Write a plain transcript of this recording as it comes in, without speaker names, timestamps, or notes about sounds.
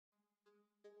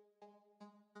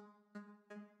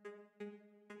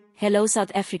Hello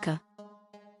South Africa.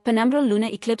 Penumbral lunar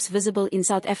eclipse visible in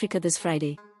South Africa this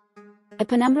Friday. A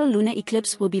penumbral lunar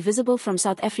eclipse will be visible from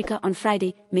South Africa on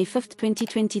Friday, May 5,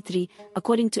 2023,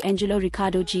 according to Angelo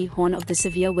Ricardo G Hoorn of the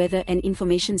Severe Weather and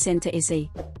Information Center SA.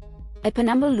 A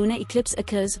penumbral lunar eclipse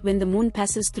occurs when the moon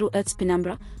passes through Earth's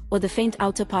penumbra, or the faint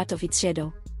outer part of its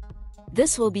shadow.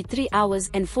 This will be 3 hours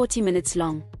and 40 minutes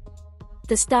long.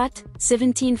 The start,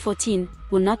 1714,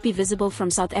 will not be visible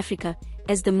from South Africa,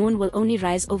 as the moon will only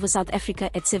rise over South Africa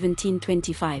at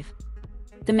 1725.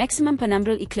 The maximum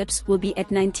penumbral eclipse will be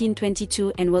at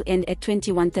 1922 and will end at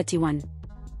 2131.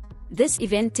 This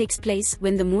event takes place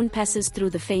when the moon passes through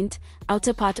the faint,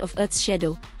 outer part of Earth's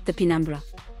shadow, the penumbra.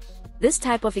 This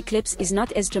type of eclipse is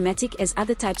not as dramatic as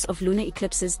other types of lunar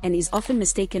eclipses and is often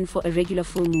mistaken for a regular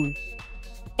full moon.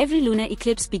 Every lunar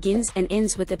eclipse begins and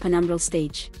ends with a penumbral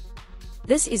stage.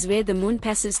 This is where the moon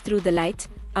passes through the light,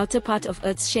 outer part of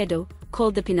Earth's shadow,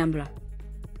 called the penumbra.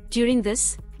 During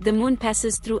this, the moon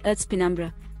passes through Earth's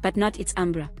penumbra, but not its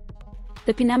umbra.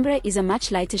 The penumbra is a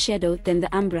much lighter shadow than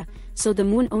the umbra, so the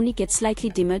moon only gets slightly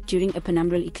dimmer during a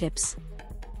penumbral eclipse.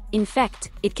 In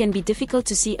fact, it can be difficult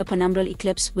to see a penumbral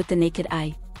eclipse with the naked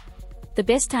eye. The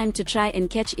best time to try and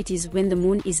catch it is when the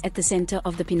moon is at the center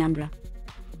of the penumbra.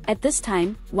 At this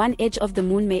time, one edge of the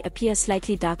moon may appear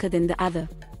slightly darker than the other.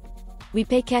 We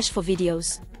pay cash for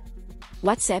videos.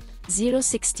 WhatsApp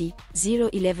 060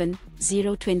 011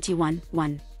 021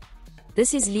 1.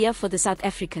 This is Leah for the South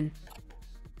African.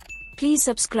 Please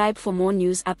subscribe for more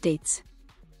news updates.